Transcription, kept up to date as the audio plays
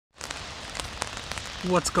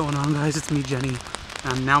What's going on, guys? It's me, Jenny,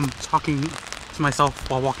 and now I'm talking to myself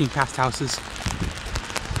while walking past houses.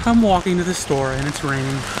 I'm walking to the store and it's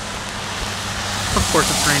raining. Of course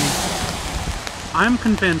it's raining. I'm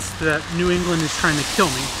convinced that New England is trying to kill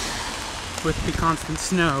me with the constant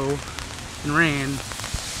snow and rain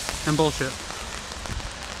and bullshit.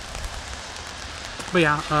 But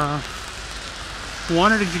yeah,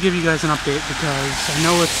 wanted to give you guys an update because I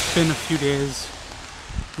know it's been a few days,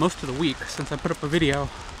 most of the week, since I put up a video,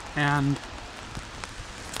 and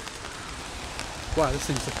wow, this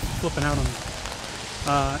thing's like flipping out on me.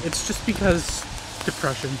 It's just because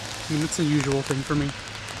depression. I mean, it's a usual thing for me.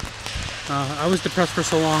 I was depressed for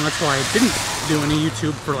so long, that's why I didn't do any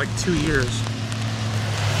YouTube for like 2 years.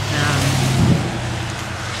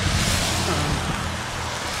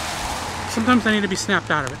 And sometimes I need to be snapped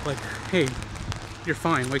out of it, like, hey, you're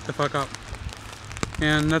fine, wake the fuck up.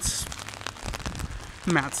 And that's,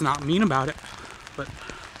 Matt's not mean about it, but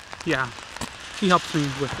yeah, he helps me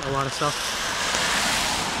with a lot of stuff.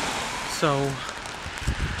 So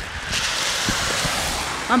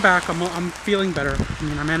I'm back, I'm feeling better. I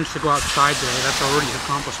mean, I managed to go outside today, that's already an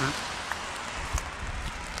accomplishment.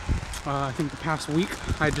 I think the past week,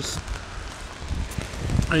 I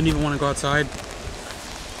didn't even want to go outside.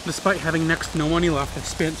 Despite having next to no money left, I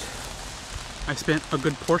spent a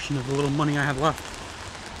good portion of the little money I had left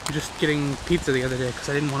just getting pizza the other day because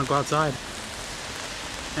I didn't want to go outside.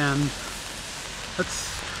 And that's,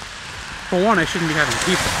 for one, I shouldn't be having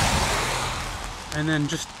pizza. And then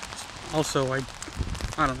just also, I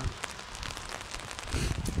don't know.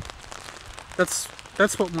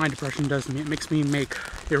 That's what my depression does to me. It makes me make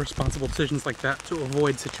irresponsible decisions like that to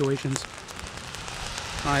avoid situations.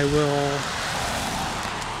 I will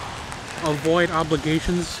avoid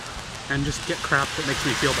obligations and just get crap that makes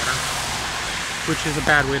me feel better, which is a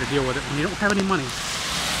bad way to deal with it when you don't have any money.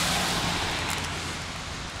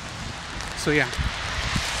 So yeah.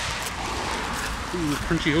 Ooh,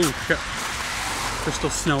 crunchy, oh shit. There's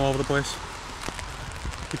still snow all over the place,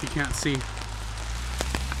 if you can't see.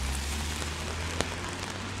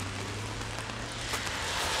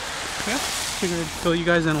 Yeah, figured I'd fill you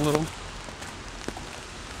guys in a little.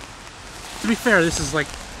 To be fair, this is like,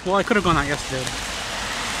 well, I could have gone out yesterday.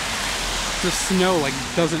 The snow like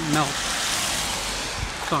doesn't melt.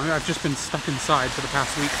 So I've just been stuck inside for the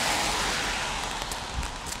past week.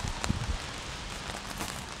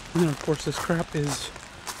 And then of course this crap is,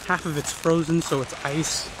 half of it's frozen so it's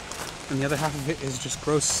ice, and the other half of it is just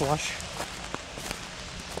gross slush.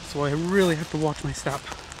 So I really have to watch my step.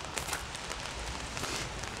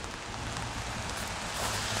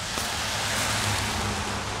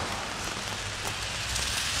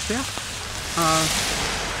 Yeah.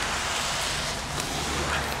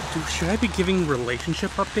 Should I be giving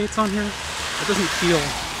relationship updates on here? It doesn't feel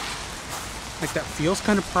like that. Feels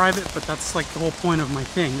kind of private, but that's like the whole point of my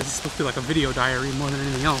thing. This is supposed to be like a video diary more than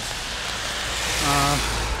anything else.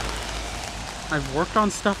 I've worked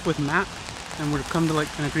on stuff with Matt, and we've come to like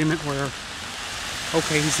an agreement where,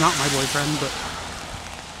 okay, he's not my boyfriend,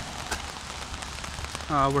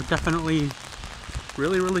 but we're definitely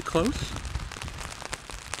really, really close.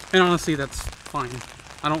 And honestly, that's fine.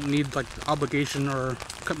 I don't need like obligation or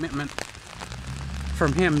commitment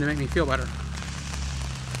from him to make me feel better.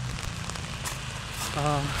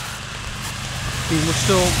 I mean, we're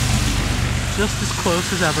still just as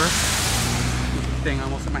close as ever. Dang, I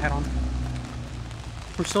almost hit my head on.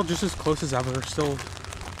 We're still just as close as ever. Still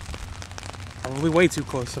probably way too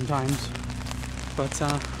close sometimes. But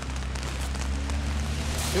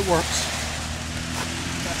it works.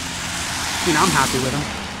 You know, I'm happy with him.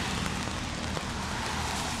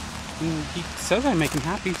 And he says I make him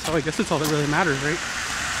happy, so I guess it's all that really matters, right?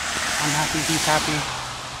 I'm happy, he's happy.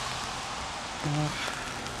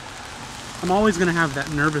 I'm always going to have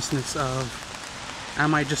that nervousness of,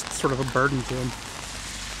 am I just sort of a burden to him?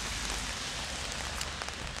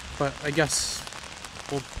 But I guess,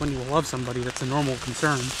 well, when you love somebody, that's a normal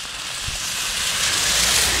concern.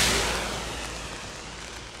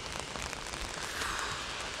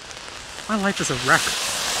 My life is a wreck.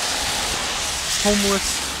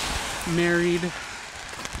 Homeless, married,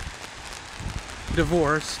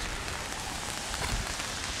 divorced,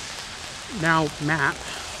 now Matt.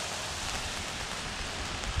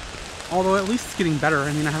 Although at least it's getting better.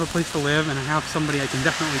 I mean, I have a place to live and I have somebody I can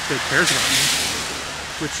definitely say cares about me,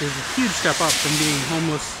 which is a huge step up from being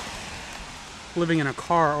homeless, living in a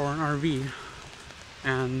car or an RV,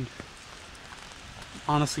 and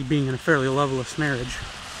honestly being in a fairly loveless marriage.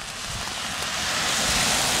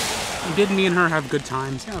 Did me and her have good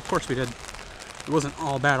times? Yeah, of course we did. It wasn't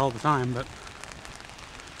all bad all the time, but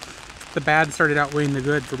the bad started outweighing the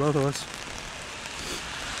good for both of us.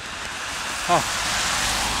 Oh,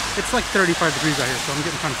 it's like 35 degrees out here, so I'm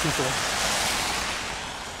getting kind of sniffly.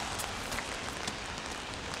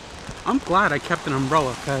 I'm glad I kept an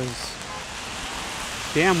umbrella, because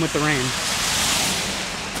damn with the rain.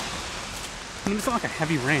 I mean, it's not like a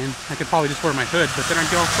heavy rain. I could probably just wear my hood, but then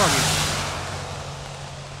I'd get all foggy.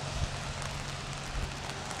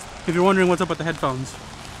 If you're wondering what's up with the headphones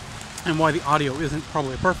and why the audio isn't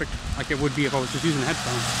probably perfect like it would be if I was just using the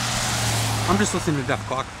headphones, I'm just listening to Death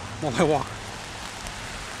Clock while I walk.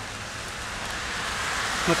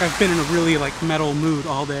 Like, I've been in a really like metal mood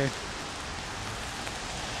all day.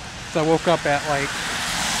 So I woke up at like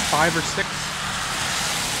 5 or 6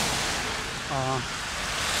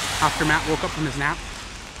 after Matt woke up from his nap,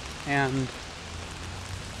 and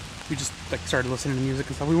we just like started listening to music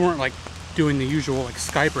and stuff. We weren't like doing the usual like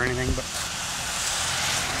Skype or anything, but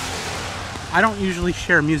I don't usually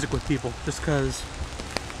share music with people just because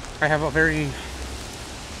I have a very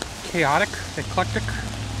chaotic, eclectic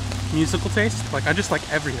musical taste. Like, I just like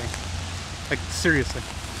everything, like seriously,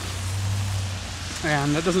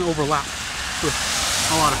 and that doesn't overlap with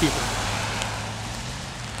a lot of people.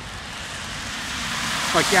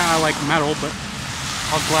 Like, yeah, I like metal, but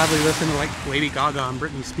I'll gladly listen to like Lady Gaga and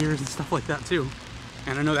Britney Spears and stuff like that too.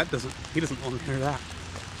 And I know that he doesn't want to hear that.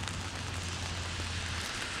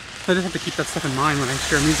 I just have to keep that stuff in mind when I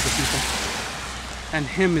share music with people. And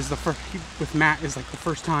him is the first, with Matt is like the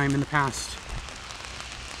first time in the past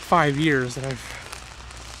 5 years that I've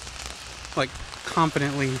like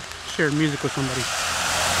confidently shared music with somebody.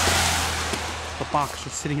 The box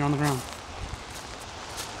just sitting here on the ground.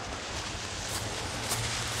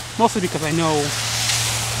 Mostly because I know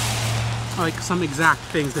like some exact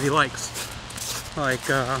things that he likes. Like,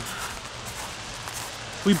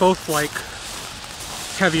 we both like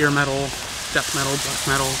heavier metal, death metal, black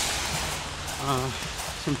metal,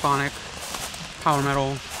 symphonic, power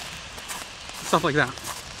metal, stuff like that.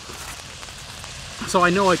 So I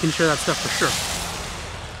know I can share that stuff for sure.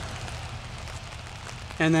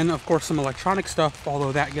 And then of course some electronic stuff,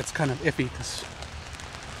 although that gets kind of iffy because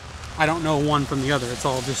I don't know one from the other. It's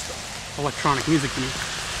all just electronic music to me.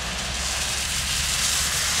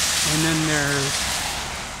 And then there's,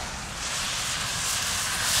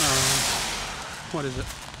 what is it?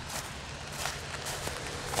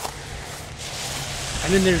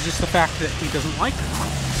 And then there's just the fact that he doesn't like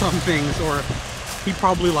some things, or he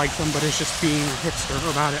probably likes them, but is just being a hipster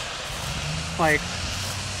about it. Like,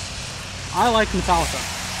 I like Metallica.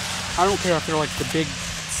 I don't care if they're like the big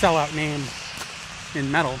sellout name in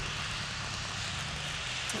metal.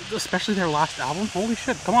 Especially their last album. Holy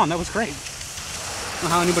shit, come on, that was great. I don't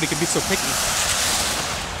know how anybody could be so picky.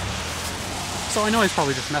 So I know he's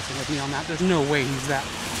probably just messing with me on that. There's no way he's that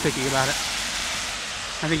picky about it.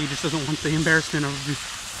 I think he just doesn't want the embarrassment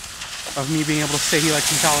of me being able to say he likes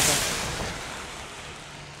Metallica.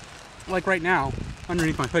 Like right now,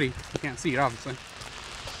 underneath my hoodie, you can't see it obviously,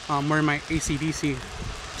 I'm wearing my AC/DC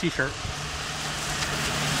t-shirt.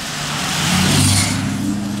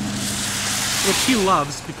 Which he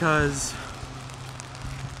loves because,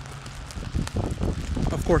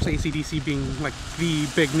 of course, AC/DC being like the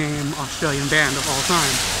big name Australian band of all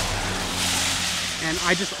time. And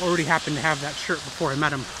I just already happened to have that shirt before I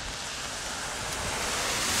met him.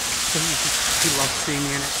 So he loves seeing me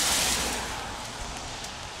in it.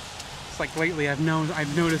 It's like lately I've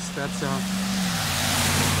noticed that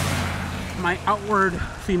my outward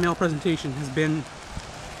female presentation has been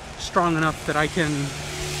strong enough that I can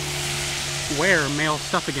wear male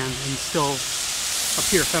stuff again and still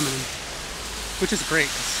appear feminine, which is great.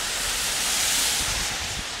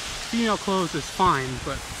 Female clothes is fine,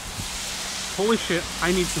 but holy shit,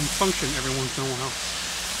 I need some function every once in a while.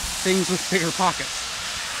 Things with bigger pockets.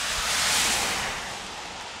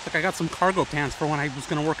 It's like I got some cargo pants for when I was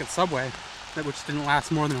going to work at Subway, which didn't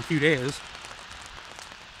last more than a few days.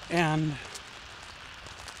 And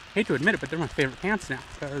I hate to admit it, but they're my favorite pants now,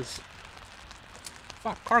 because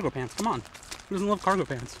fuck, cargo pants, come on. Who doesn't love cargo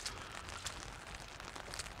pants?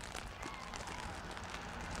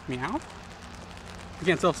 Meow? I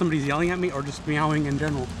can't tell if somebody's yelling at me or just meowing in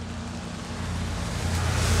general.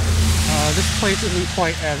 This place isn't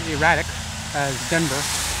quite as erratic as Denver,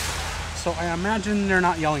 so I imagine they're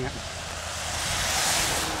not yelling at me.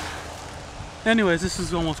 Anyways, this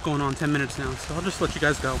is almost going on 10 minutes now, so I'll just let you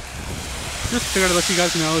guys go. Just figured I'd let you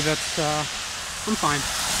guys know that I'm fine.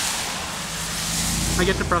 I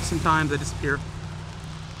get depressed sometimes, I disappear.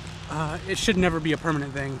 It should never be a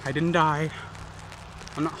permanent thing. I didn't die.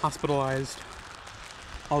 I'm not hospitalized.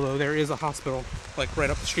 Although there is a hospital, like right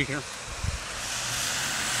up the street here.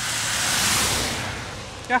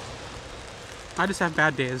 Yeah. I just have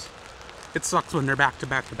bad days. It sucks when they're back to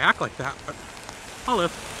back to back like that, but I'll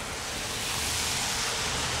live.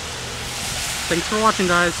 Thanks for watching,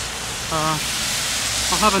 guys.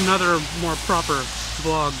 I'll have another more proper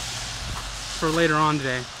vlog for later on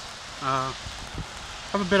today. I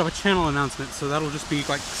have a bit of a channel announcement, so that'll just be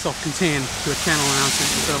like self-contained to a channel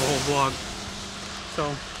announcement instead of a whole vlog.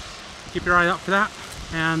 So keep your eye out for that,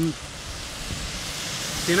 and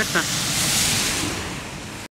see you next time.